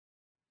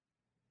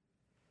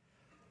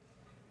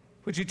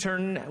Would you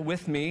turn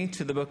with me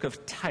to the book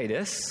of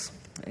Titus,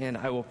 and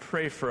I will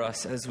pray for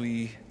us as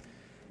we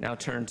now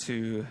turn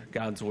to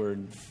God's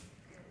word.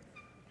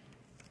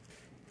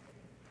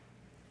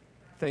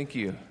 Thank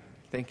you.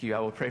 Thank you. I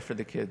will pray for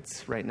the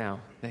kids right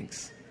now.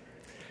 Thanks.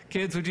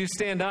 Kids, would you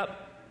stand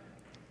up?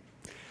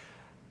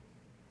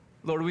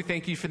 Lord, we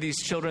thank you for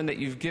these children that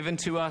you've given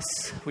to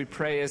us. We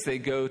pray as they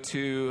go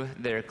to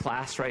their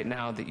class right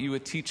now that you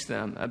would teach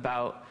them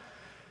about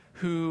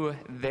who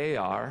they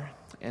are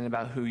and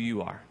about who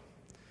you are,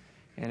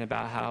 and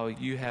about how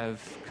you have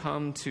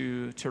come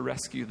to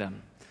rescue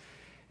them.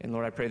 And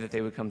Lord, I pray that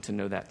they would come to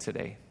know that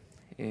today.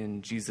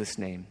 In Jesus'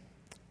 name,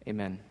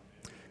 amen.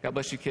 God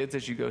bless you, kids,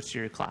 as you go to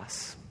your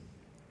class.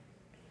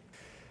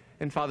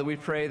 And Father, we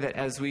pray that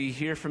as we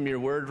hear from your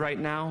word right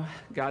now,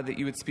 God, that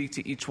you would speak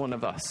to each one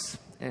of us.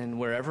 And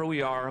wherever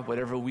we are,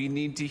 whatever we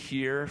need to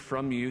hear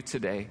from you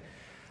today,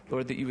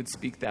 Lord, that you would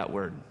speak that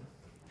word.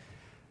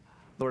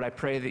 Lord, I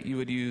pray that you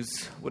would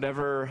use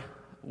whatever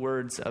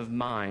words of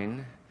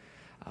mine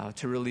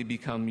to really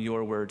become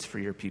your words for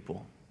your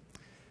people.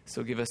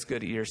 So give us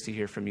good ears to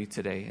hear from you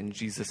today. In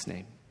Jesus'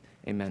 name,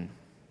 amen.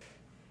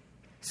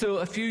 So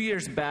a few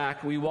years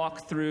back, we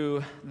walked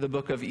through the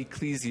book of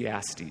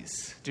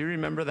Ecclesiastes. Do you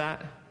remember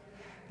that?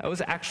 That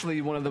was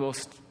actually one of the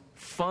most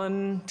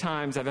fun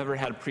times I've ever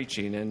had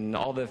preaching. In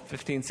all the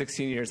 15,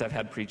 16 years I've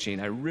had preaching,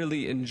 I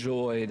really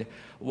enjoyed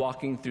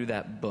walking through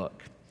that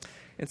book.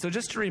 And so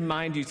just to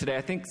remind you today,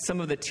 I think some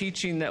of the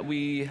teaching that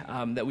we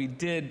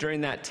did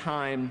during that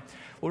time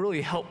will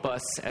really help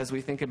us as we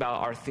think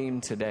about our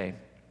theme today.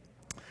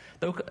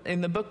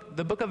 In the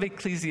book of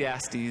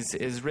Ecclesiastes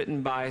is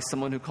written by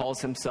someone who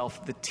calls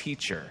himself the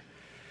teacher.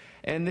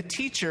 And the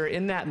teacher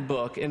in that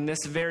book, in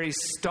this very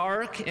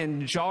stark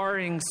and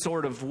jarring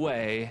sort of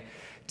way,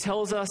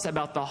 tells us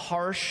about the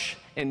harsh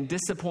and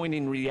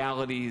disappointing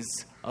realities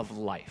of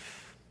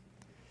life.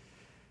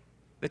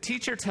 The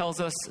teacher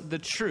tells us the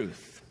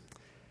truth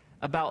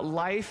about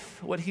life,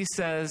 what he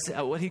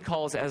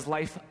calls as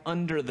life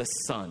under the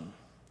sun.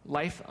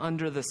 Life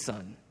under the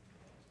sun.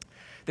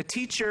 The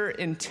teacher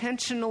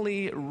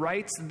intentionally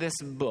writes this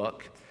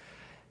book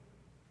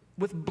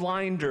with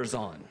blinders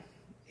on.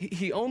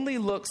 He only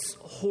looks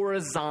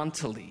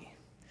horizontally.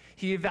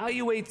 He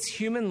evaluates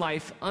human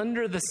life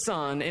under the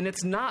sun, and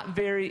it's not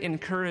very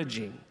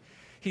encouraging.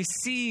 He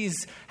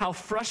sees how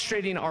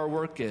frustrating our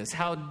work is,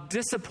 how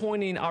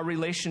disappointing our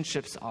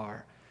relationships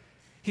are.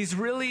 He's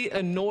really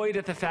annoyed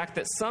at the fact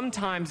that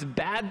sometimes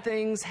bad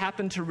things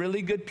happen to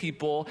really good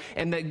people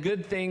and that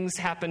good things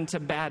happen to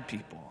bad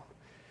people.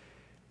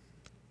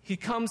 He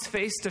comes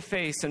face to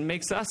face and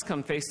makes us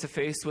come face to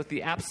face with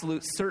the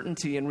absolute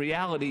certainty and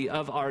reality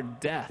of our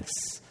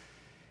deaths.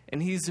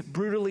 And he's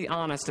brutally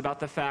honest about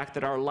the fact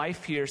that our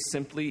life here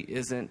simply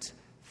isn't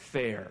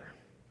fair.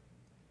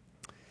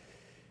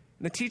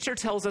 The teacher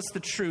tells us the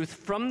truth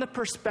from the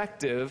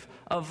perspective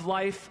of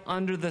life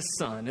under the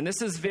sun. And this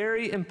is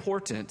very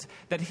important,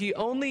 that he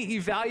only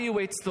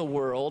evaluates the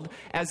world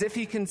as if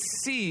he can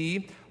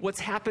see what's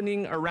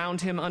happening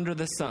around him under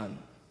the sun.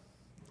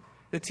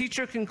 The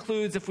teacher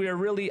concludes if we are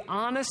really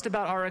honest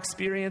about our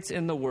experience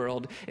in the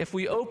world, if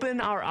we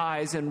open our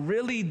eyes and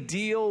really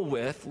deal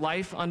with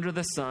life under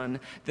the sun,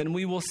 then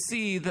we will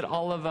see that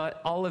all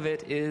of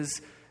it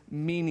is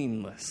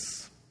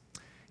meaningless.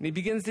 And he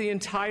begins the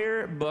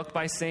entire book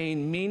by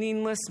saying,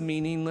 meaningless,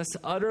 meaningless,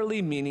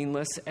 utterly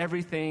meaningless,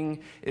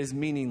 everything is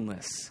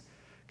meaningless.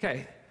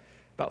 Okay,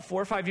 about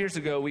 4 or 5 years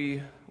ago,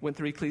 we went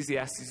through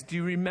Ecclesiastes. Do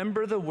you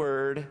remember the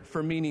word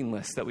for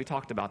meaningless that we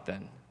talked about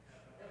then?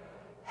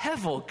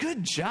 Hevel,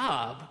 good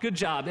job, good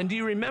job. And do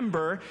you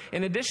remember,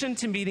 in addition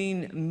to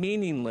meaning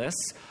meaningless,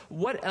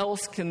 what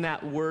else can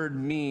that word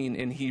mean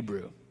in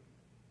Hebrew?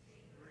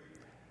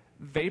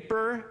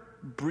 Vapor,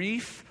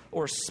 brief,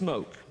 or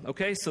smoke.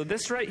 Okay, so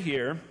this right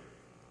here,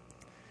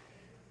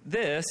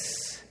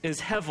 this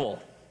is Hevel.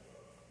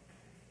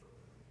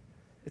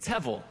 It's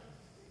Hevel.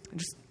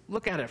 Just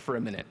look at it for a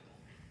minute.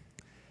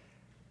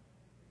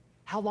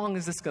 How long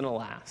is this going to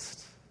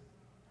last?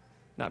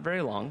 Not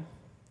very long.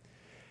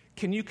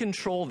 Can you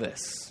control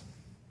this?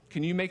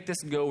 Can you make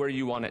this go where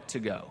you want it to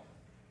go?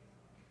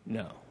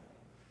 No.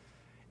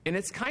 And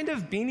it's kind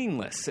of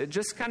meaningless. It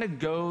just kind of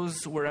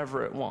goes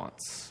wherever it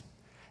wants.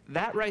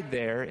 That right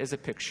there is a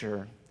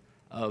picture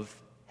of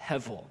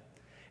Hevel.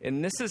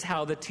 And this is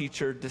how the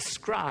teacher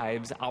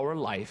describes our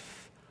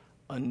life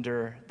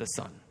under the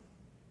sun,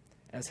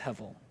 as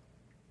Hevel.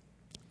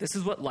 This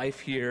is what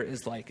life here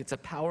is like. It's a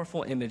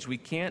powerful image. We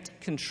can't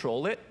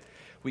control it.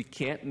 We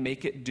can't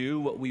make it do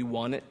what we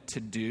want it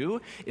to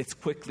do. It's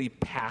quickly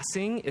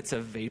passing. It's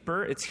a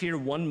vapor. It's here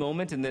one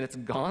moment and then it's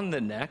gone the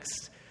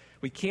next.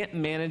 We can't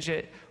manage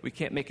it. We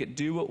can't make it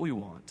do what we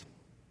want.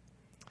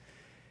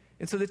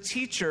 And so the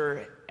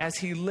teacher, as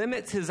he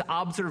limits his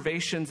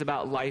observations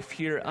about life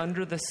here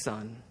under the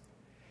sun,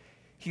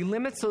 he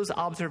limits those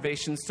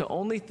observations to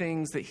only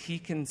things that he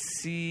can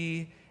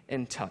see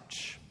and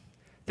touch,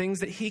 things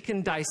that he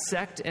can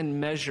dissect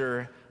and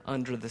measure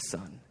under the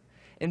sun.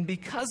 And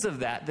because of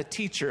that, the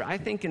teacher, I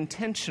think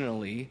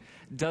intentionally,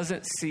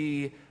 doesn't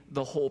see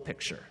the whole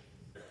picture.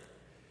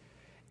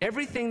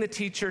 Everything the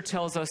teacher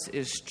tells us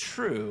is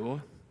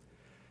true,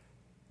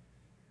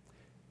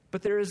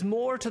 but there is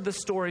more to the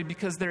story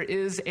because there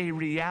is a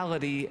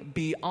reality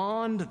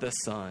beyond the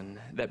sun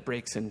that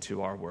breaks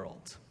into our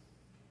world.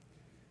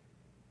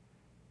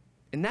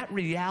 And that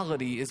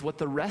reality is what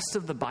the rest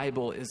of the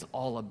Bible is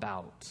all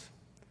about.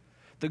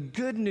 The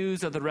good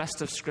news of the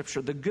rest of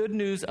Scripture, the good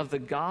news of the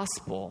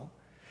gospel,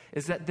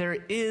 is that there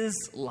is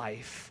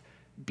life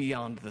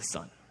beyond the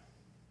sun.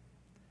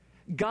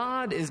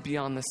 God is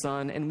beyond the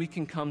sun, and we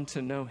can come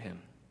to know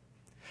him.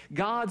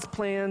 God's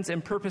plans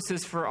and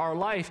purposes for our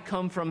life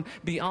come from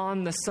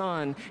beyond the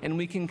sun, and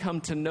we can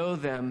come to know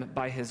them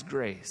by his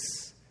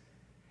grace.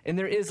 And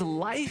there is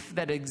life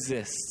that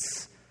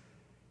exists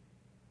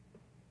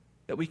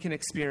that we can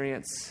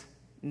experience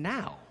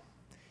now.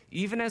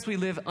 Even as we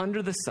live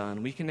under the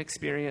sun, we can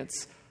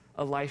experience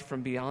a life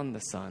from beyond the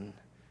sun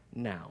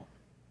now.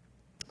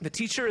 The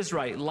teacher is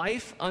right.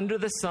 Life under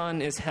the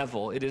sun is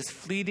hevel. It is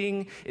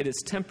fleeting. It is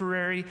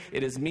temporary.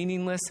 It is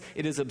meaningless.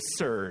 It is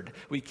absurd.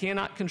 We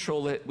cannot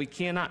control it. We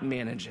cannot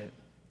manage it.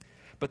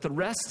 But the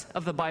rest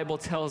of the Bible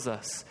tells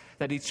us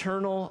that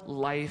eternal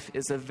life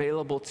is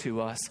available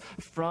to us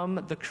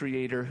from the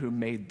Creator who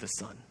made the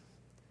sun.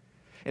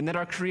 And that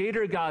our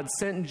Creator God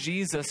sent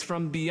Jesus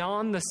from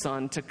beyond the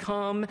sun to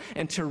come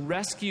and to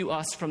rescue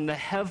us from the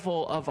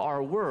hevel of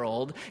our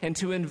world and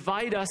to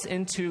invite us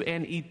into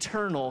an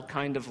eternal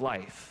kind of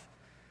life.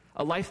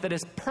 A life that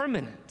is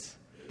permanent,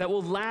 that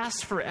will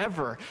last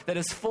forever, that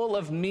is full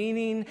of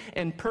meaning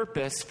and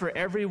purpose for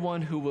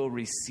everyone who will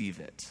receive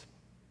it.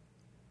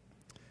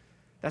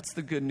 That's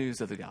the good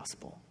news of the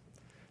gospel.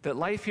 That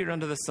life here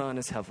under the sun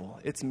is hevel,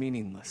 it's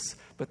meaningless,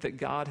 but that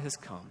God has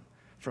come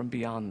from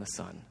beyond the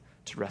sun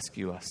to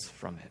rescue us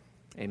from it.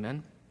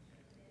 Amen?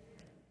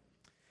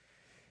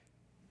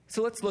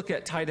 So let's look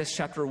at Titus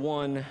chapter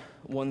 1,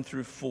 1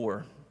 through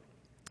 4.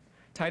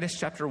 Titus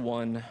chapter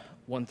 1,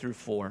 1 through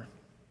 4.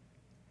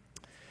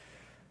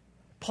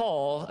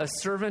 Paul, a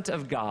servant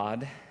of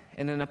God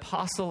and an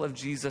apostle of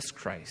Jesus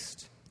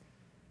Christ,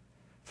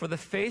 for the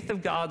faith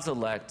of God's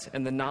elect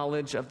and the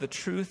knowledge of the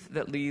truth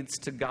that leads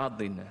to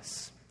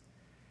godliness,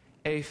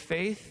 a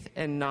faith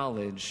and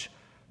knowledge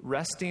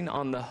resting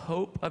on the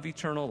hope of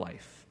eternal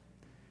life,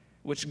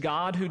 which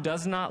God, who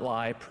does not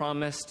lie,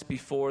 promised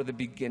before the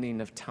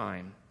beginning of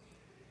time.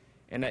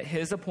 And at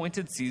his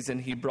appointed season,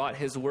 he brought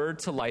his word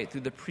to light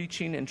through the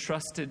preaching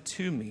entrusted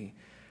to me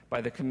by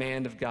the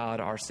command of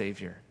God our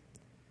Savior.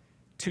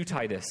 To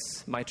Titus,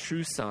 my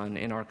true son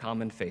in our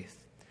common faith,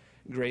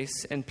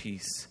 grace and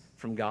peace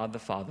from God the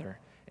Father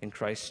and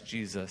Christ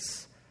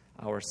Jesus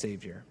our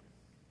Savior.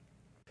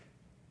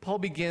 Paul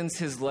begins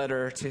his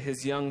letter to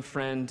his young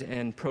friend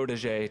and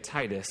protege,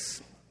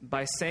 Titus,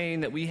 by saying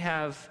that we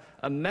have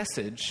a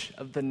message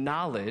of the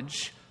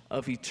knowledge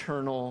of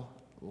eternal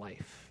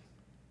life.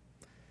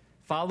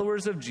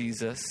 Followers of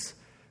Jesus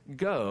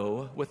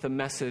go with a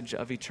message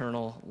of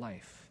eternal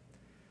life.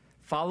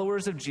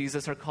 Followers of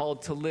Jesus are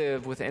called to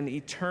live with an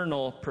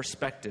eternal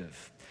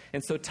perspective.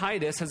 And so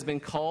Titus has been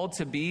called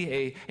to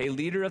be a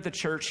leader of the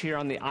church here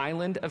on the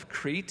island of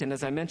Crete. And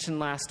as I mentioned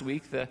last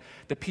week,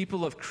 the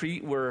people of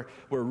Crete were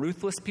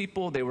ruthless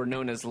people. They were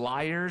known as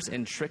liars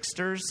and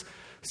tricksters,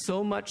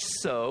 so much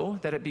so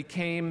that it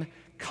became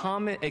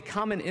a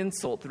common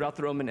insult throughout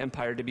the Roman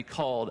Empire to be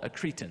called a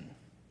Cretan.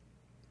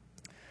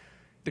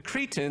 The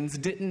Cretans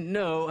didn't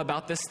know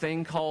about this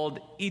thing called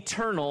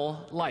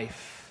eternal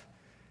life.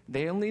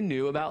 They only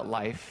knew about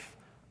life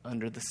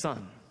under the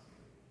sun.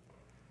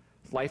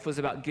 Life was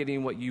about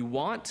getting what you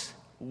want,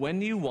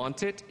 when you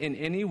want it, in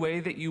any way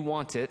that you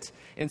want it.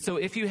 And so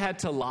if you had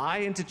to lie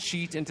and to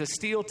cheat and to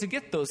steal to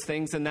get those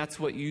things, then that's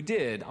what you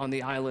did on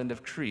the island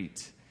of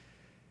Crete.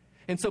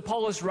 And so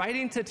Paul is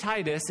writing to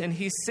Titus, and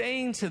he's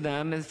saying to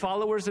them, as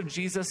followers of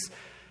Jesus,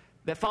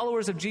 that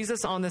followers of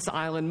Jesus on this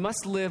island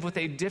must live with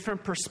a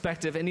different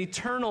perspective, an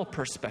eternal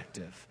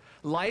perspective.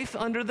 Life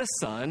under the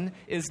sun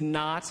is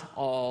not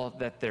all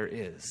that there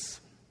is.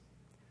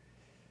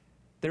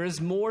 There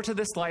is more to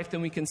this life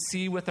than we can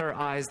see with our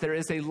eyes. There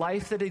is a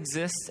life that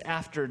exists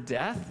after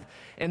death,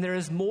 and there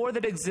is more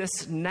that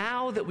exists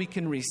now that we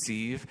can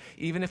receive,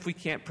 even if we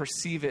can't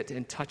perceive it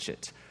and touch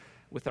it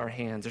with our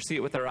hands, or see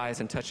it with our eyes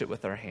and touch it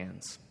with our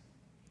hands.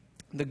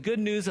 The good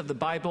news of the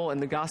Bible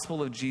and the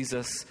gospel of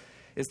Jesus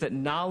is that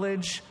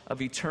knowledge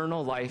of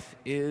eternal life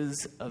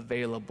is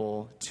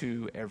available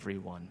to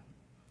everyone.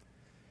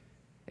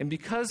 And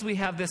because we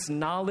have this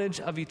knowledge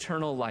of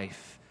eternal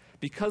life,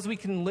 because we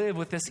can live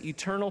with this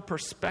eternal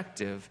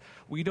perspective,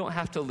 we don't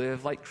have to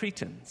live like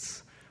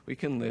Cretans. We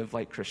can live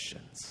like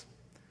Christians.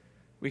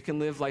 We can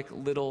live like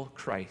little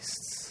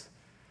Christs.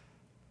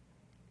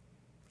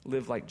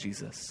 Live like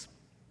Jesus.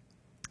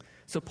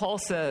 So Paul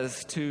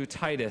says to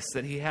Titus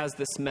that he has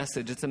this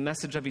message. It's a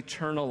message of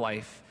eternal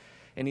life.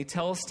 And he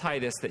tells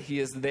Titus that he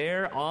is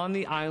there on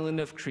the island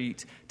of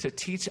Crete to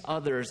teach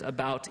others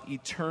about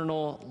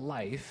eternal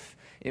life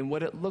and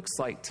what it looks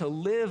like to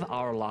live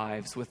our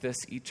lives with this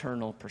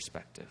eternal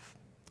perspective.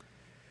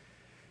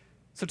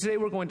 So today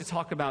we're going to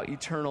talk about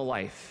eternal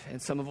life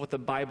and some of what the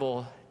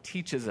Bible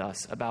teaches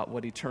us about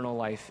what eternal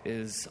life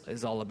is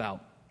all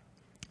about.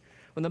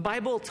 When the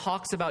Bible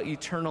talks about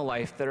eternal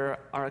life, there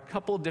are a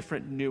couple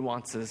different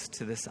nuances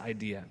to this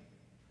idea.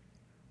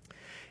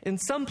 In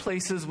some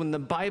places, when the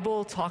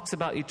Bible talks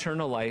about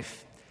eternal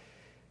life,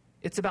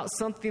 it's about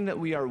something that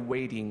we are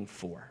waiting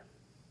for.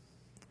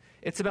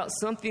 It's about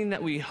something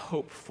that we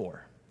hope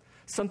for,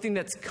 something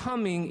that's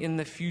coming in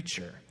the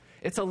future.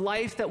 It's a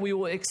life that we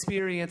will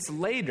experience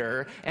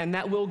later and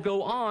that will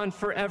go on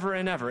forever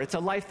and ever. It's a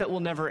life that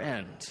will never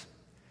end.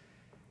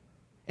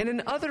 And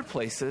in other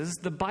places,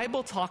 the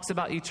Bible talks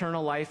about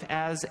eternal life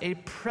as a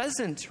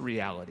present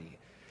reality,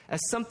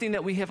 as something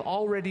that we have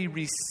already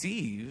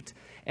received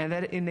and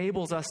that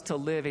enables us to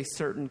live a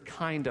certain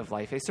kind of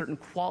life, a certain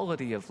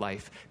quality of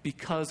life,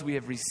 because we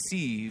have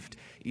received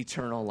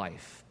eternal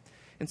life.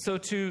 And so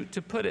to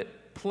put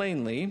it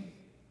plainly,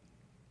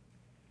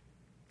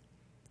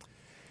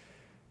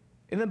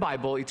 in the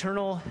Bible,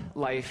 eternal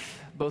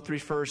life both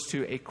refers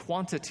to a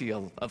quantity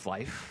of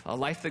life, a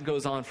life that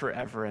goes on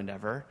forever and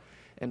ever,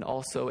 and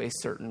also a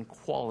certain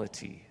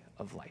quality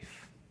of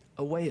life,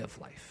 a way of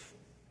life.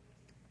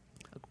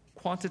 A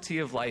quantity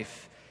of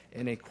life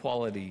and a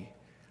quality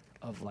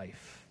of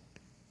life.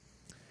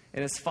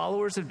 And as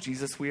followers of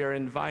Jesus, we are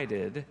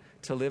invited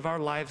to live our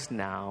lives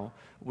now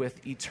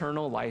with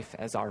eternal life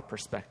as our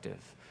perspective,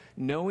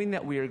 knowing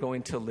that we are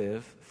going to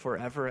live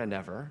forever and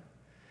ever,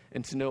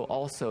 and to know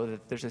also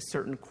that there's a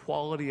certain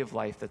quality of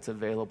life that's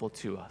available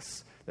to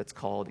us that's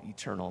called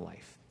eternal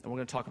life. And we're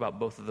going to talk about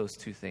both of those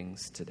two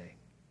things today.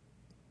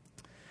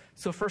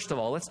 So first of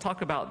all, let's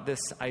talk about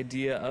this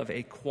idea of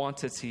a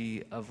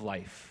quantity of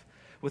life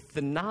with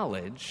the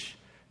knowledge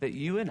that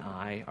you and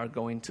I are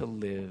going to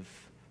live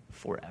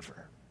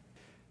forever.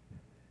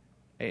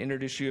 I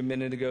introduced you a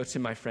minute ago to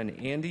my friend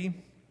Andy.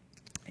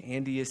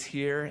 Andy is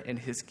here, and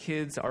his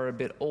kids are a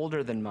bit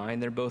older than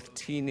mine. They're both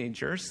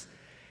teenagers.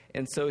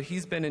 And so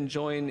he's been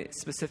enjoying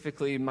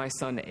specifically my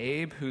son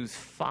Abe, who's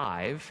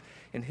 5,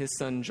 and his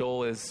son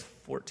Joel is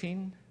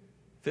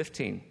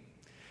 15.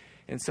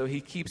 And so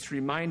he keeps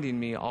reminding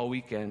me all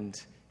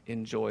weekend,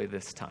 enjoy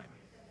this time.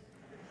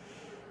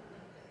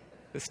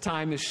 This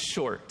time is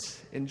short.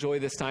 Enjoy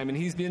this time. And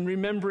he's been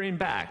remembering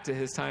back to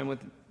his time with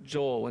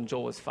Joel when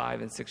Joel was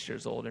 5 and 6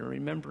 years old and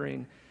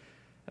remembering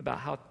about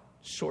how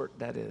short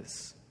that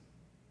is.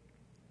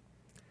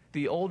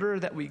 The older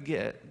that we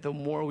get, the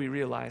more we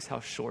realize how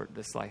short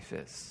this life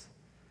is.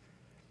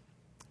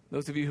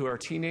 Those of you who are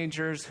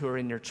teenagers, who are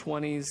in your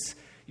 20s,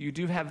 you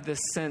do have this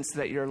sense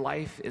that your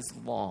life is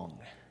long.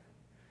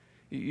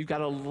 You've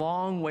got a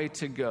long way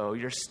to go.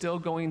 You're still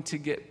going to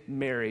get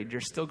married.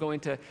 You're still going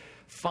to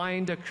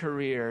find a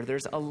career.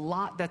 There's a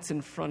lot that's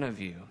in front of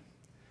you.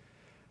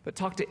 But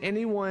talk to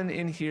anyone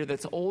in here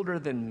that's older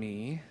than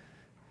me,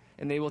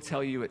 and they will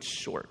tell you it's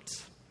short.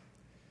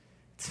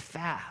 It's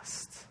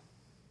fast.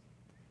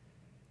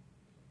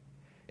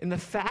 And the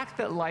fact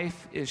that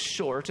life is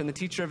short, and the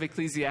teacher of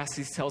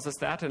Ecclesiastes tells us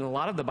that, and a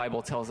lot of the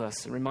Bible tells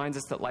us, and reminds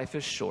us that life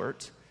is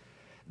short,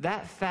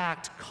 that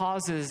fact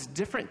causes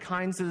different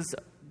kinds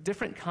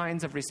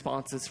of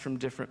responses from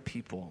different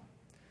people.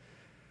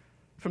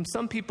 From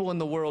some people in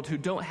the world who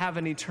don't have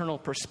an eternal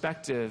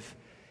perspective,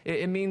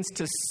 it means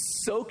to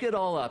soak it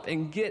all up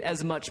and get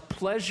as much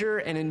pleasure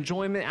and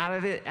enjoyment out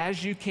of it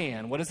as you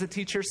can. What does the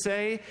teacher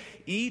say?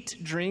 Eat,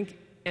 drink,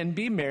 and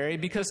be merry,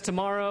 because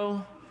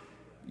tomorrow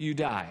you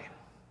die.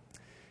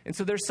 And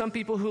so there's some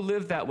people who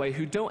live that way,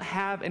 who don't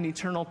have an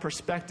eternal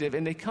perspective,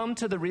 and they come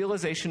to the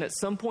realization at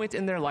some point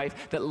in their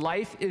life that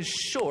life is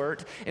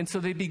short, and so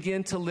they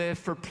begin to live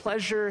for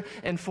pleasure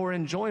and for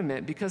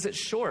enjoyment because it's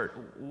short.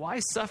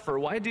 Why suffer?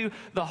 Why do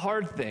the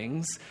hard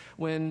things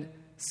when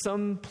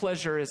some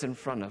pleasure is in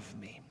front of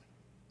me?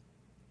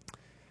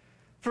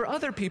 For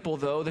other people,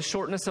 though, the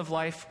shortness of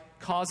life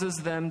causes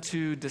them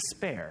to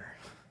despair,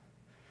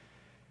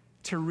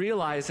 to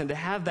realize and to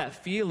have that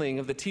feeling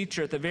of the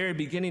teacher at the very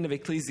beginning of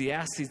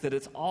Ecclesiastes that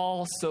it's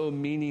all so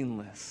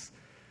meaningless.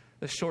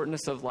 The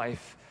shortness of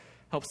life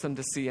helps them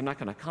to see, I'm not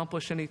going to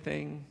accomplish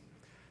anything,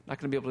 I'm not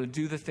going to be able to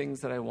do the things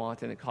that I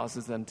want, and it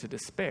causes them to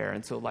despair,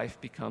 and so life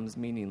becomes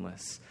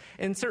meaningless.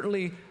 And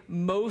certainly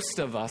most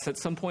of us at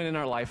some point in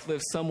our life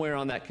live somewhere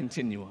on that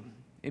continuum,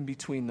 in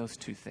between those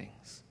two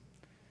things.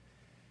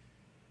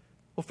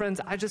 Well, friends,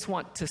 I just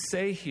want to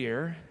say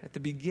here at the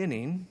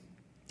beginning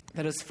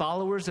that as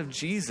followers of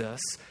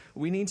Jesus,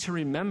 we need to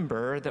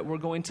remember that we're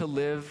going to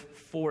live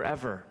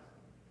forever.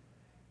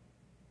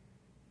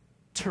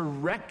 To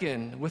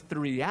reckon with the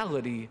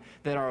reality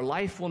that our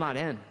life will not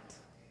end.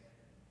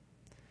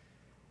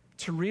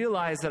 To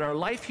realize that our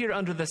life here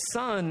under the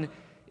sun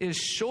is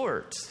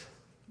short,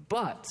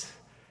 but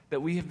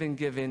that we have been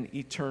given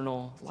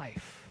eternal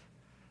life.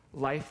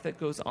 Life that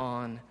goes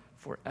on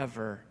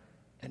forever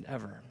and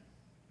ever.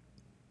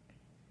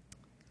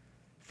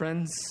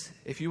 Friends,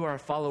 if you are a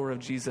follower of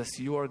Jesus,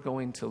 you are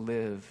going to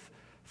live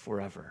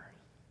forever.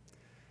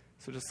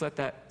 So just let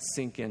that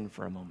sink in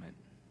for a moment.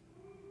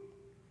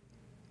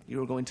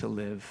 You are going to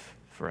live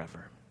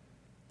forever.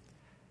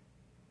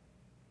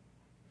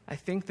 I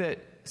think that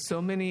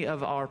so many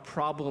of our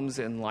problems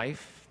in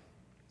life,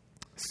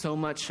 so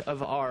much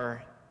of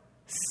our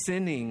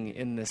sinning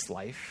in this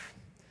life,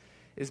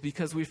 is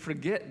because we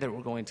forget that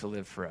we're going to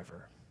live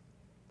forever.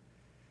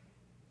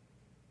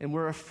 And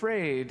we're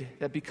afraid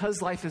that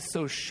because life is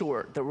so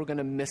short, that we're going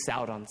to miss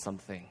out on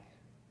something.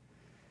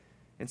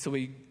 And so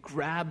we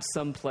grab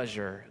some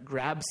pleasure,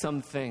 grab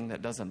something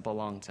that doesn't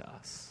belong to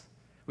us.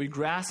 We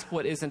grasp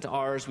what isn't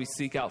ours. We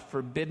seek out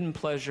forbidden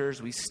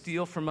pleasures. We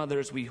steal from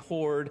others. We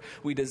hoard.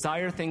 We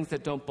desire things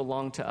that don't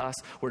belong to us.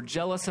 We're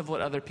jealous of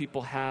what other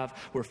people have.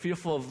 We're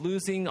fearful of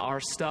losing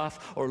our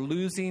stuff or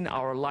losing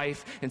our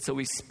life. And so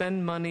we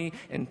spend money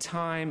and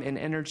time and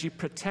energy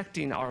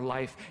protecting our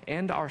life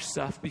and our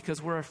stuff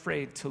because we're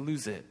afraid to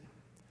lose it.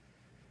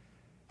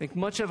 I think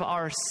much of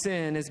our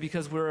sin is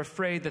because we're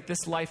afraid that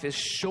this life is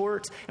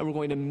short and we're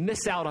going to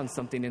miss out on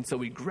something, and so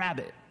we grab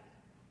it.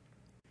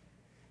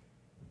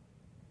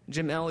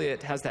 Jim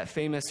Elliot has that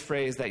famous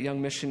phrase, that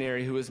young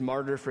missionary who was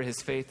martyred for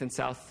his faith in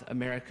South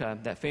America,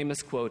 that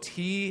famous quote,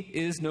 "He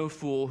is no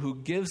fool who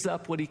gives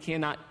up what he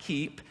cannot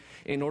keep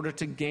in order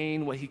to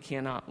gain what he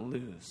cannot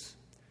lose."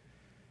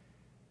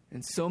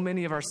 And so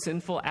many of our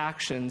sinful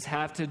actions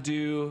have to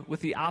do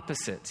with the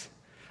opposite,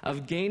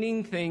 of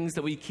gaining things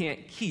that we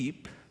can't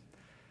keep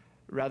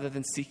rather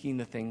than seeking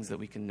the things that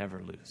we can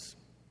never lose.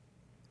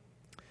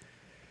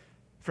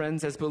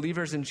 Friends, as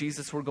believers in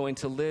Jesus, we're going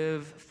to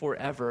live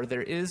forever.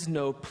 There is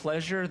no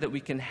pleasure that we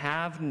can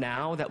have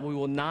now that we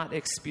will not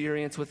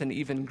experience with an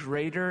even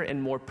greater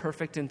and more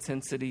perfect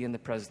intensity in the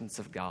presence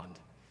of God.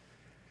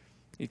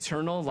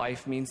 Eternal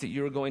life means that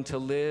you're going to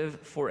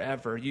live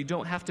forever. You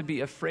don't have to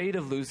be afraid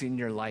of losing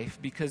your life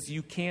because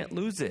you can't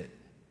lose it.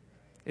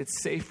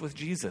 It's safe with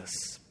Jesus.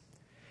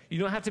 You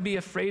don't have to be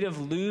afraid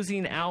of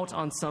losing out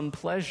on some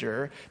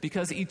pleasure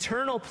because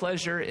eternal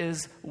pleasure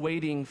is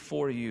waiting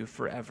for you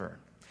forever.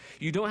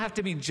 You don't have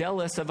to be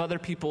jealous of other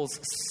people's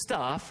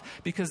stuff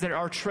because there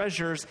are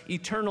treasures,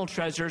 eternal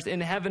treasures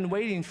in heaven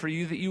waiting for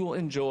you that you will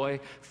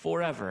enjoy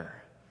forever.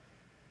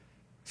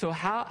 So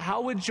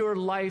how would your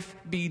life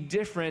be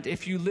different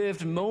if you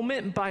lived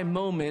moment by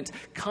moment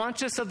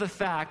conscious of the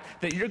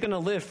fact that you're going to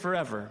live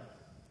forever?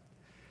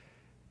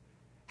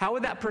 How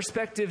would that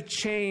perspective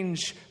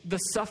change the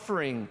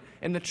suffering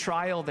and the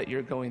trial that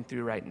you're going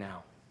through right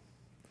now?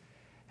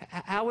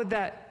 How would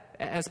that,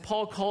 as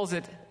Paul calls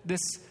it, this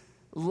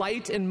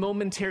light and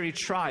momentary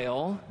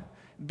trial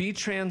be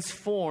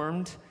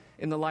transformed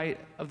in the light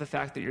of the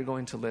fact that you're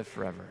going to live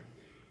forever?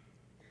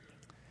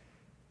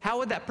 How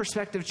would that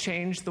perspective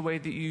change the way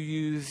that you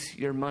use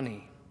your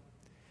money?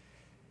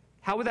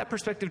 How would that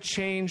perspective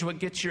change what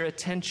gets your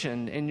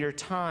attention and your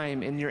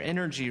time and your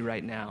energy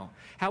right now?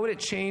 How would it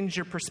change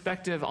your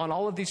perspective on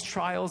all of these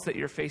trials that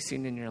you're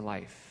facing in your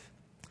life?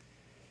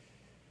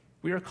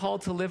 We are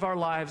called to live our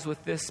lives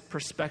with this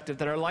perspective,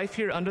 that our life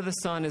here under the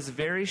sun is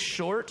very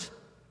short.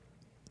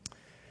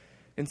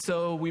 And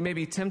so we may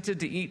be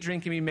tempted to eat,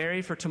 drink, and be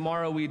merry, for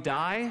tomorrow we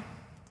die.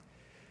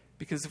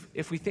 Because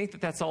if we think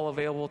that that's all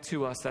available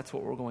to us, that's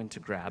what we're going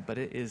to grab. But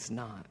it is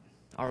not.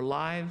 Our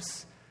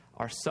lives,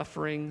 our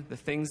suffering, the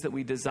things that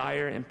we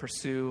desire and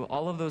pursue,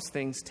 all of those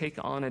things take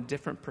on a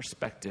different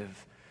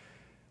perspective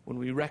when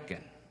we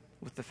reckon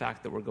with the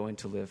fact that we're going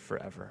to live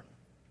forever.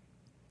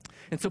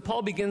 And so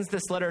Paul begins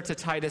this letter to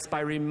Titus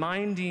by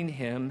reminding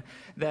him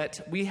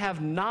that we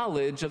have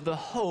knowledge of the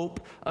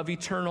hope of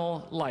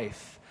eternal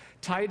life.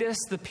 Titus,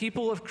 the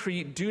people of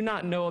Crete do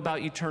not know about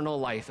eternal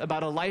life,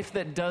 about a life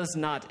that does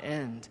not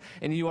end.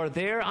 And you are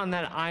there on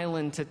that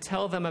island to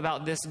tell them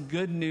about this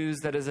good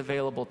news that is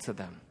available to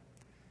them.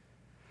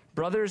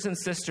 Brothers and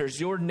sisters,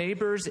 your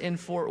neighbors in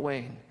Fort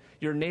Wayne,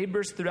 your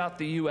neighbors throughout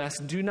the U.S.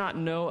 do not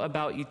know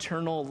about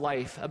eternal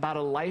life, about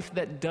a life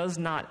that does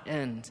not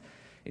end.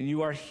 And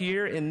you are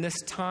here in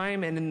this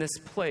time and in this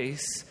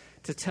place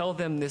to tell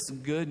them this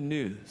good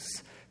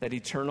news, that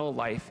eternal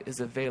life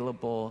is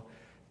available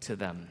to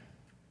them.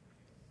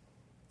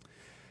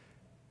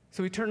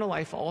 So eternal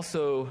life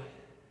also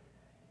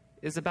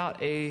is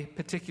about a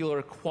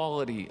particular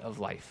quality of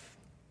life.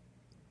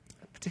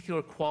 A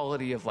particular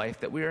quality of life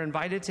that we are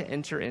invited to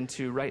enter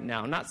into right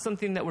now. Not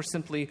something that we're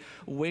simply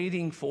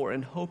waiting for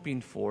and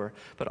hoping for,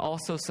 but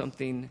also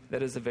something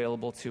that is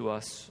available to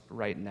us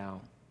right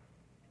now.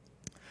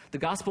 The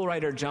gospel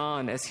writer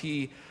John, as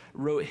he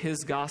wrote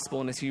his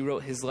gospel and as he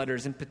wrote his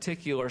letters in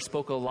particular,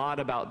 spoke a lot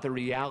about the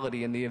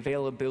reality and the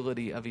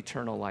availability of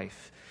eternal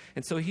life.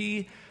 And so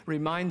he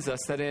reminds us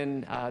that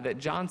that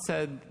John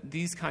said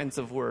these kinds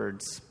of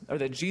words, or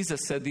that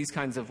Jesus said these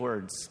kinds of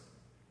words.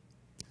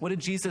 What did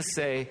Jesus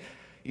say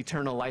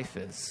eternal life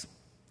is?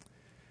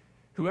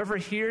 Whoever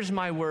hears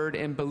my word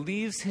and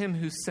believes him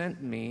who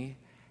sent me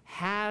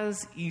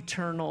has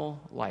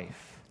eternal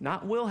life.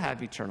 Not will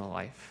have eternal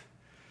life,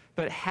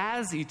 but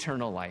has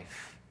eternal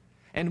life.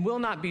 And will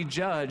not be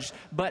judged,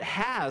 but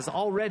has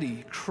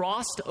already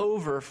crossed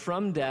over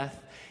from death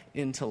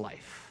into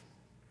life.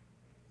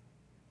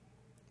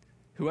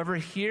 Whoever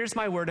hears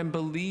my word and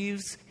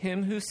believes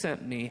him who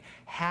sent me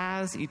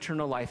has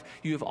eternal life.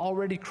 You have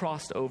already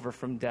crossed over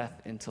from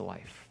death into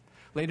life.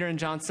 Later in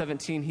John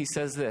 17, he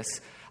says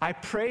this, I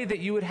pray that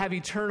you would have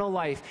eternal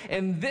life,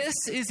 and this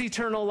is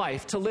eternal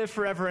life, to live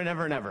forever and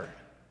ever and ever.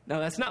 No,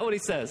 that's not what he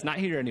says, not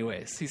here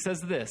anyways. He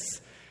says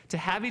this, to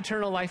have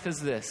eternal life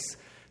is this,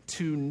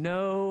 to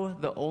know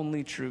the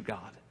only true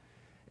God,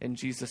 and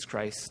Jesus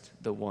Christ,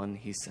 the one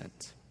he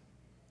sent.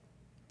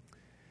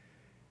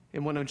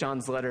 In one of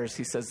John's letters,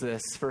 he says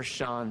this, 1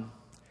 John,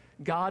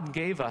 God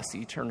gave us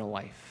eternal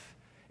life,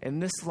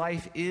 and this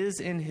life is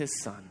in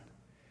his Son.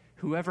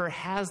 Whoever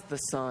has the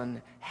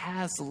Son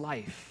has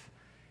life,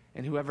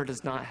 and whoever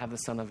does not have the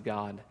Son of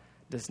God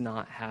does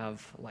not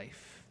have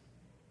life.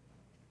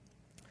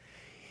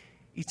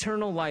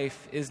 Eternal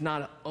life is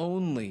not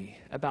only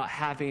about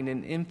having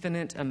an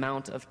infinite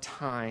amount of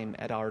time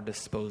at our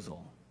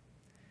disposal.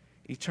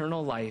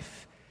 Eternal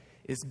life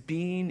is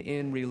being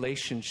in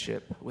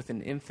relationship with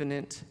an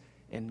infinite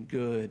and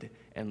good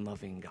and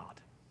loving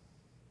God.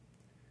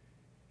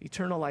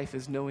 Eternal life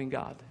is knowing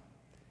God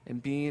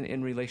and being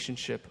in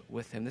relationship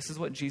with him. This is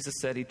what Jesus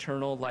said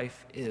eternal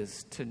life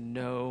is, to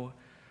know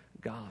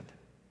God.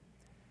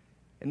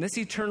 And this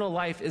eternal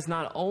life is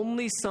not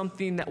only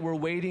something that we're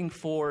waiting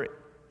for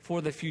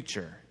the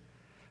future,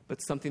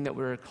 but something that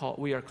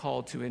we are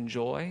called to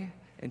enjoy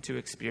and to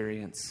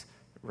experience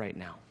right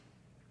now.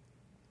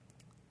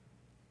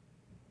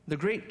 The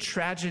great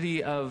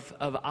tragedy of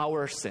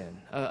our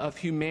sin, of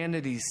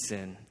humanity's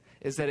sin,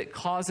 is that it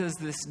causes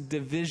this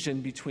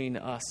division between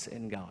us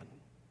and God.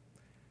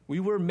 We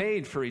were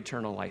made for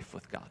eternal life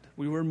with God.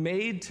 We were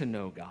made to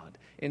know God,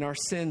 and our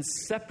sin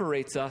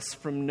separates us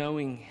from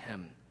knowing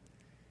him.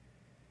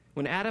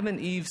 When Adam and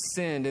Eve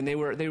sinned and they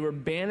were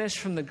banished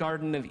from the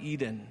Garden of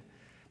Eden,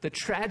 the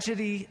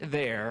tragedy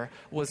there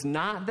was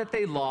not that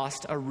they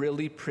lost a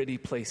really pretty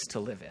place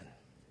to live in.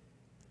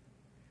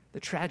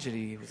 The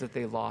tragedy was that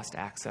they lost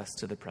access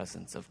to the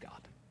presence of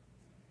God.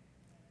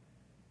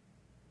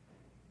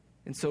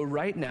 And so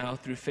right now,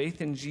 through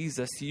faith in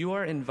Jesus, you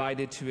are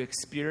invited to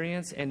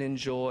experience and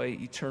enjoy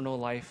eternal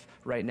life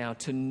right now,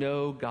 to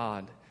know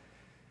God,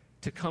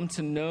 to come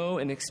to know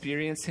and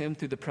experience him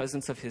through the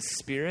presence of his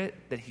Spirit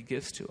that he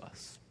gives to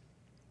us.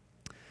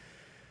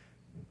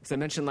 As I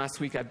mentioned last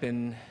week, I've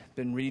been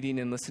reading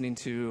and listening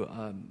to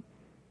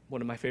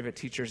one of my favorite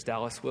teachers,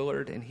 Dallas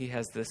Willard, and he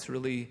has this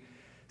really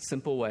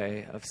simple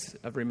way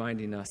of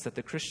reminding us that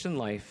the Christian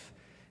life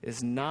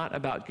is not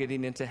about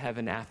getting into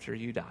heaven after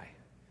you die,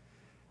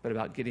 but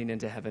about getting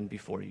into heaven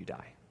before you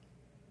die.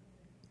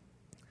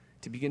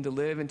 To begin to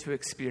live and to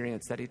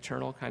experience that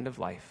eternal kind of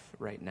life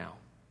right now.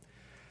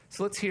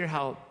 So let's hear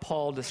how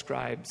Paul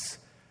describes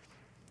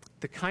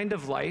the kind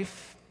of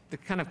life, the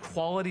kind of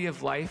quality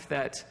of life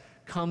that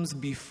comes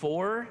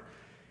before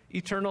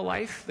eternal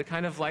life, the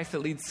kind of life that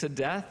leads to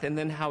death, and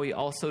then how he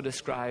also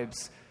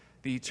describes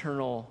the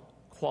eternal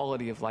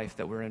quality of life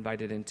that we're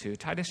invited into.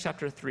 Titus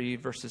chapter 3,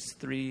 verses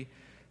 3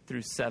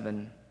 through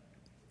 7.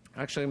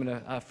 Actually, I'm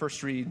going to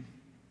first read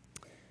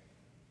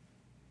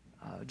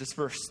just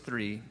verse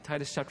 3.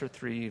 Titus chapter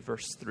 3,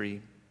 verse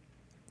 3.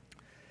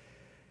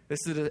 This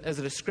is as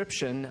a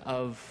description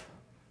of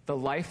the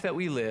life that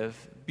we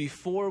live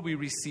before we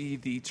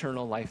receive the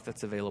eternal life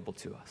that's available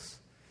to us.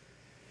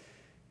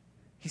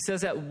 He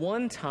says, at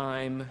one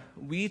time,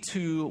 we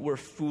too were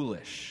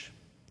foolish,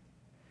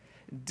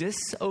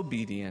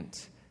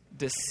 disobedient,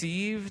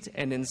 deceived,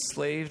 and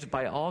enslaved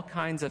by all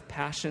kinds of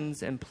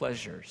passions and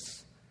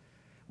pleasures.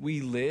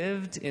 We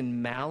lived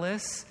in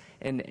malice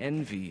and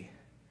envy,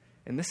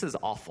 and this is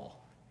awful,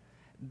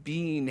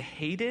 being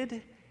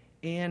hated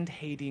and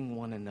hating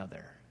one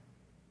another.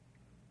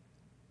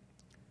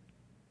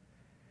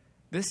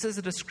 This is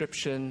a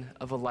description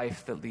of a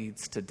life that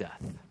leads to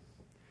death.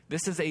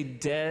 This is a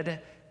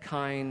dead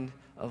kind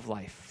of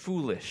life.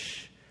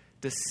 Foolish,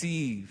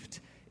 deceived,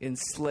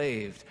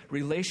 enslaved,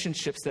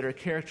 relationships that are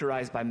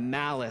characterized by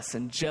malice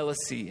and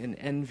jealousy and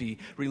envy,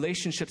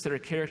 relationships that are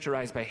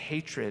characterized by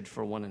hatred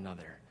for one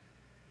another.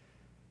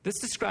 This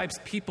describes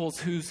peoples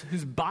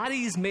whose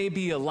bodies may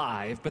be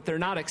alive, but they're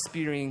not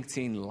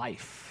experiencing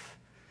life.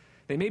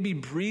 They may be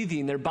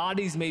breathing, their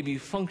bodies may be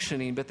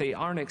functioning, but they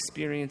aren't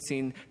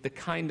experiencing the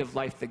kind of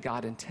life that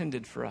God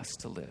intended for us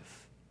to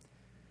live.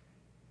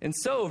 And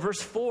so,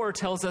 verse 4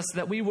 tells us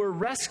that we were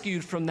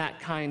rescued from that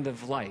kind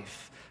of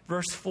life.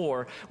 Verse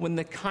 4, when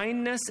the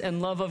kindness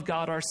and love of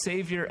God our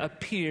Savior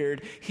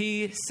appeared,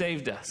 he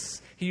saved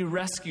us. He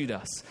rescued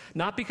us,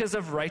 not because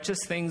of righteous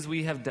things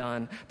we have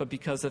done, but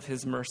because of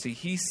his mercy.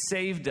 He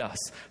saved us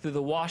through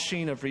the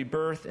washing of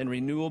rebirth and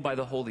renewal by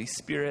the Holy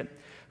Spirit,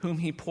 whom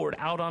he poured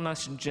out on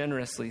us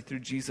generously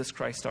through Jesus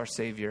Christ our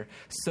Savior,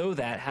 so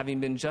that,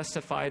 having been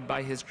justified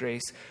by his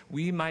grace,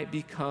 we might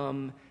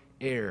become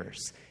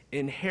heirs,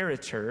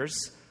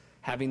 inheritors,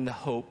 having the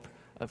hope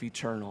of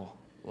eternal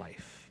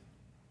life.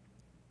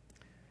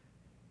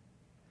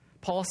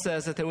 Paul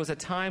says that there was a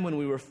time when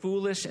we were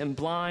foolish and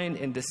blind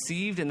and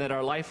deceived, and that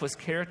our life was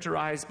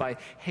characterized by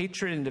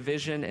hatred and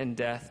division and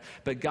death.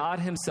 But God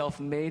himself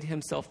made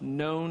himself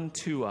known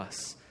to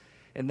us,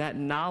 and that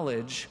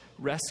knowledge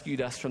rescued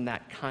us from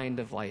that kind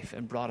of life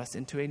and brought us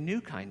into a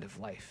new kind of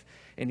life,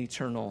 an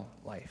eternal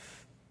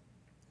life.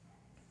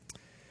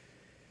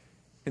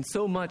 And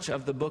so much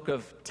of the book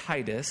of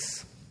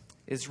Titus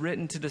is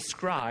written to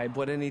describe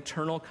what an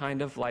eternal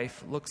kind of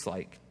life looks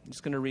like. I'm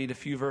just going to read a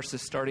few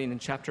verses starting in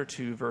chapter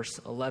 2, verse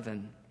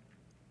 11.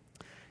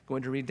 I'm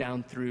going to read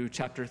down through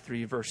chapter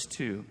 3, verse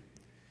 2.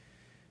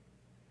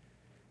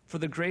 For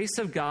the grace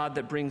of God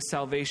that brings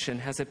salvation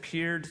has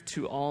appeared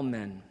to all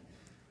men,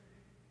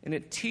 and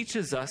it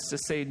teaches us to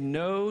say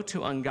no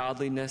to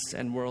ungodliness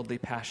and worldly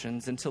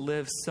passions and to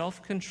live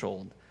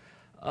self-controlled,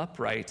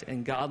 upright,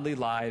 and godly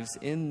lives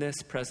in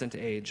this present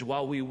age,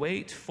 while we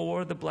wait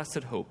for the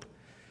blessed hope,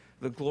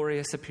 the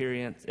glorious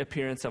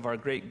appearance of our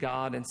great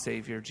God and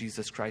Savior,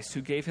 Jesus Christ,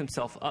 who gave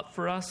himself up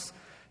for us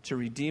to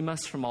redeem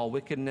us from all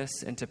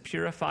wickedness and to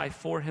purify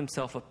for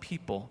himself a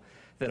people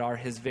that are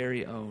his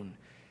very own,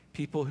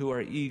 people who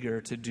are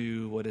eager to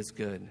do what is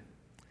good.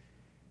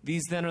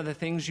 These then are the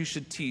things you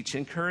should teach,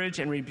 encourage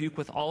and rebuke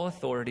with all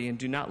authority, and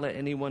do not let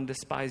anyone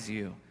despise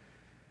you.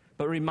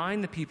 But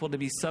remind the people to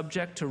be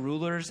subject to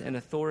rulers and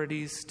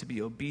authorities, to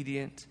be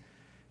obedient,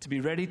 to be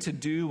ready to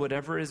do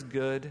whatever is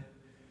good,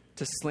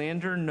 to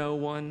slander no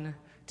one,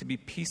 to be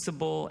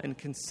peaceable and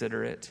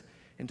considerate,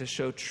 and to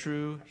show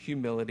true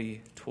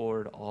humility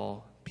toward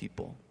all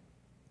people.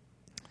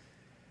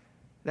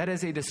 That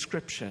is a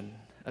description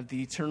of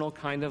the eternal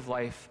kind of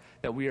life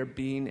that we are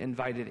being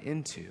invited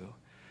into,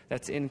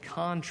 that's in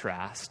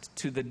contrast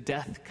to the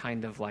death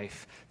kind of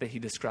life that he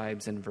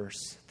describes in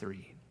verse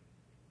 3.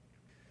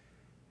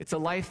 It's a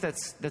life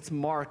that's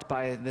marked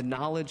by the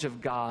knowledge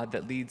of God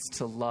that leads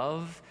to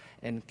love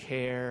and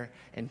care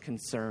and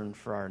concern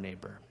for our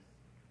neighbor.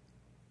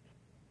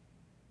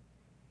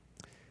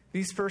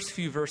 These first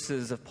few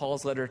verses of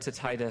Paul's letter to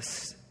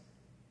Titus,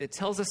 it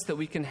tells us that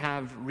we can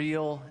have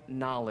real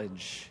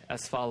knowledge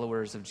as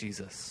followers of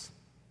Jesus.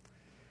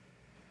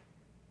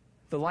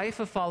 The life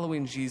of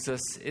following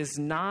Jesus is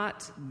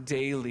not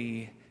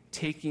daily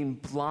taking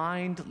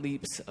blind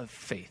leaps of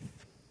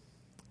faith.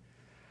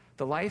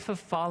 The life of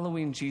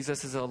following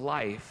Jesus is a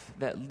life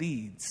that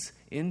leads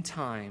in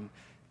time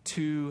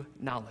to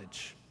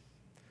knowledge,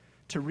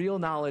 to real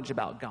knowledge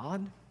about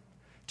God,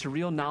 to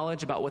real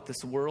knowledge about what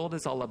this world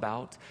is all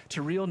about,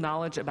 to real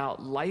knowledge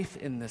about life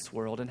in this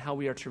world and how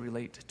we are to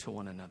relate to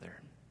one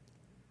another.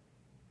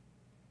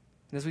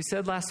 And as we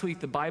said last week,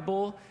 the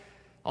Bible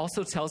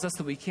also tells us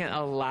that we can't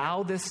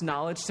allow this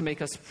knowledge to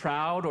make us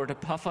proud or to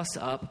puff us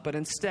up, but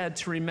instead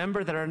to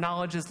remember that our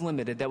knowledge is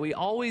limited, that we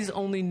always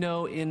only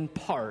know in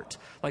part,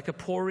 like a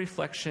poor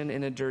reflection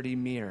in a dirty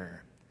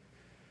mirror.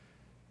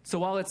 So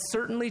while it's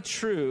certainly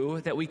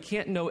true that we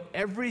can't know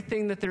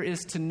everything that there is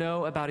to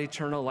know about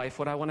eternal life,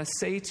 what I want to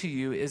say to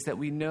you is that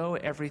we know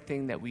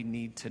everything that we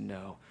need to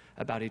know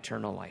about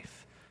eternal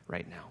life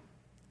right now.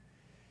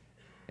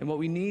 And what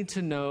we need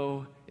to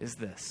know is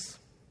this: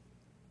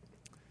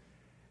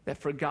 that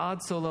for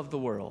God so loved the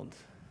world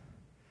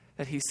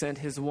that he sent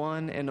his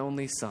one and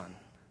only Son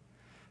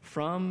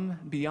from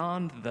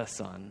beyond the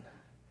sun,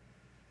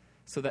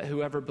 so that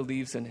whoever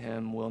believes in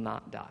him will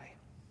not die,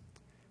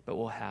 but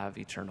will have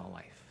eternal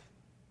life.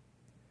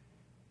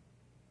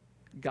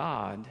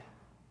 God,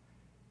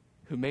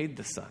 who made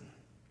the sun,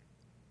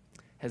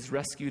 has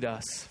rescued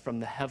us from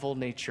the hevel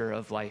nature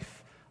of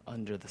life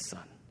under the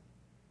sun.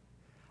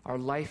 Our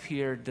life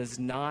here does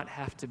not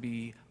have to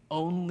be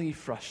only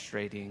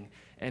frustrating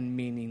and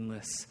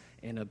meaningless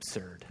and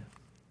absurd.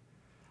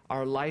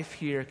 Our life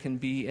here can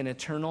be an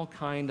eternal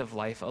kind of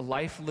life, a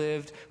life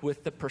lived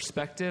with the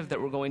perspective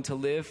that we're going to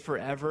live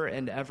forever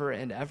and ever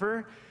and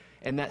ever,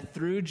 and that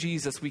through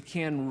Jesus we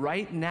can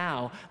right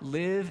now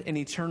live an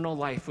eternal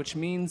life, which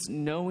means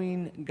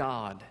knowing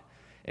God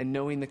and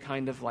knowing the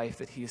kind of life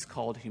that he has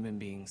called human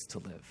beings to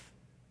live.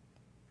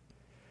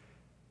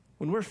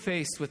 When we're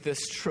faced with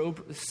this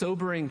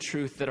sobering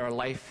truth that our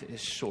life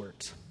is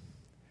short,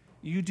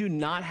 you do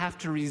not have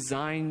to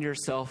resign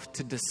yourself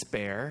to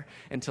despair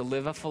and to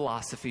live a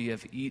philosophy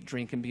of eat,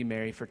 drink, and be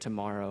merry, for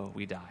tomorrow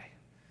we die.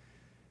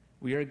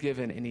 We are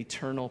given an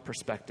eternal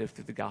perspective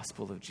through the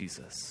gospel of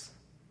Jesus,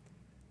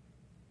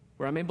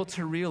 where I'm able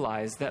to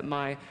realize that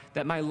my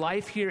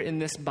life here in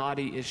this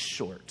body is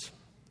short,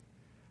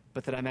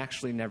 but that I'm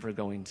actually never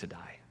going to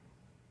die.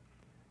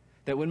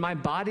 That when my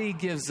body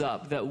gives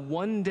up, that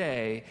one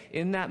day,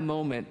 in that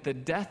moment, the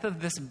death of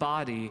this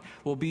body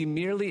will be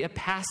merely a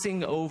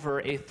passing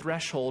over a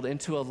threshold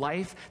into a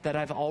life that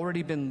I've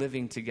already been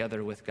living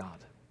together with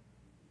God.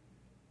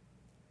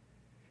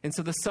 And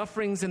so the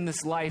sufferings in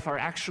this life are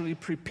actually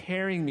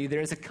preparing me.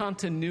 There is a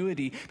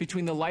continuity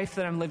between the life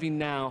that I'm living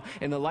now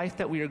and the life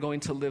that we are going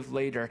to live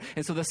later.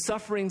 And so the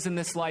sufferings in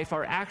this life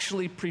are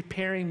actually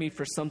preparing me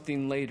for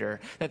something later.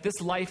 That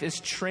this life is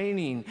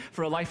training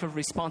for a life of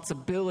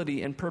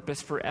responsibility and purpose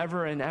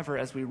forever and ever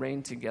as we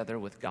reign together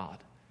with God.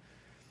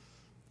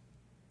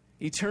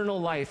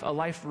 Eternal life, a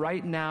life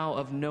right now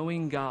of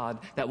knowing God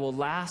that will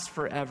last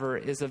forever,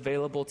 is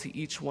available to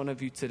each one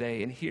of you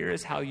today. And here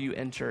is how you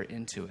enter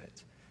into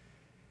it.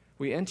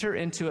 We enter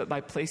into it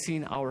by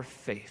placing our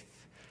faith,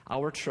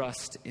 our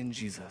trust in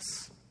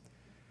Jesus,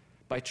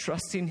 by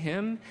trusting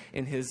him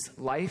in his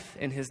life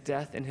and his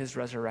death and his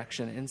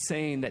resurrection, and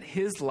saying that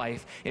his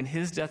life and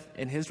his death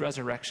and his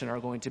resurrection are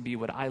going to be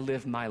what I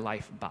live my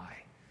life by.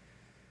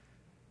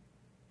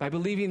 By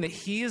believing that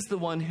he is the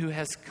one who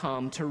has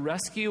come to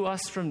rescue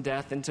us from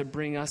death and to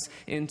bring us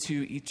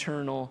into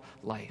eternal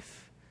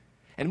life.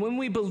 And when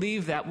we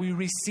believe that, we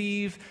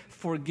receive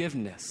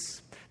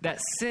forgiveness. That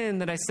sin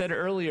that I said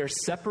earlier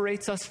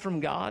separates us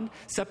from God,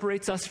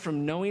 separates us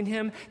from knowing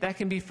him, that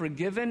can be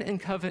forgiven and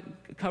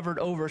covered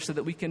over so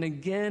that we can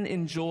again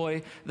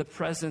enjoy the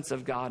presence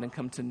of God and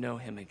come to know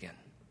him again.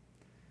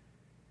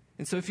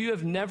 And so if you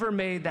have never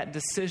made that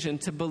decision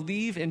to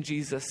believe in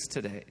Jesus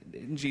today,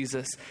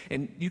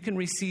 and you can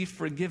receive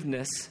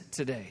forgiveness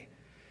today,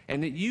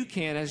 and that you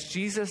can, as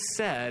Jesus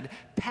said,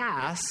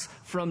 pass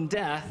from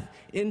death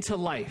into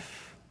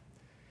life,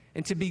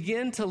 and to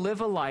begin to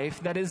live a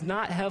life that is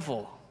not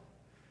hevel,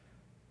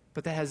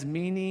 but that has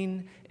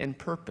meaning and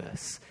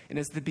purpose, and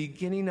is the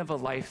beginning of a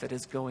life that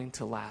is going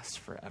to last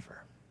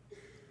forever.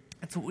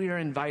 That's what we are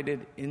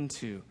invited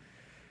into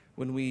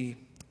when we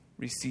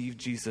receive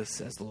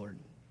Jesus as Lord.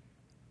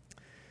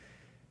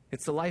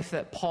 It's the life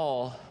that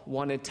Paul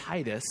wanted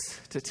Titus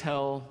to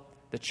tell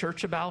the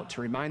church about,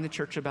 to remind the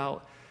church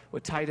about,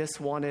 what Titus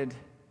wanted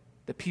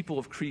the people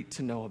of Crete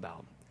to know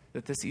about,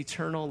 that this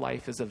eternal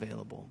life is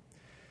available.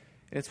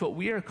 And it's what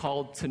we are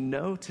called to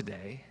know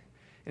today,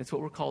 and it's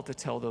what we're called to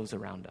tell those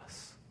around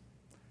us,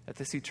 that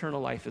this eternal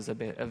life is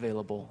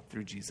available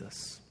through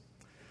Jesus.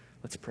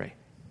 Let's pray.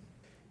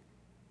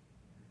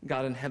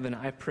 God in heaven,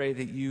 I pray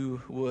that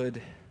you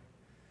would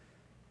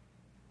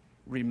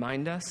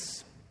remind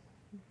us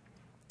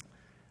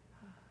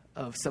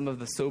of some of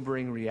the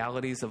sobering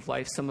realities of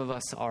life. Some of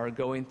us are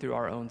going through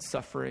our own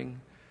suffering,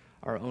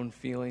 our own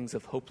feelings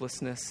of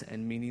hopelessness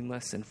and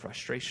meaningless and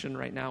frustration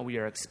right now. We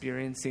are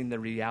experiencing the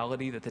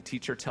reality that the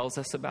teacher tells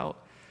us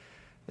about,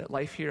 that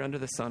life here under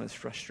the sun is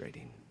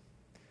frustrating.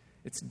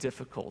 It's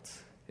difficult.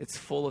 It's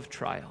full of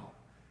trial.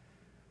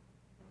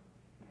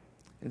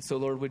 And so,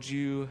 Lord, would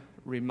you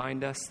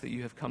remind us that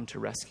you have come to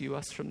rescue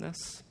us from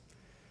this,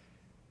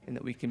 and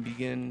that we can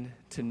begin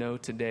to know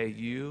today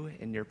you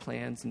and your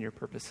plans and your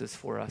purposes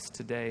for us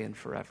today and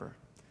forever.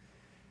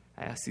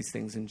 I ask these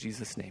things in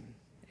Jesus' name.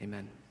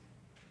 Amen.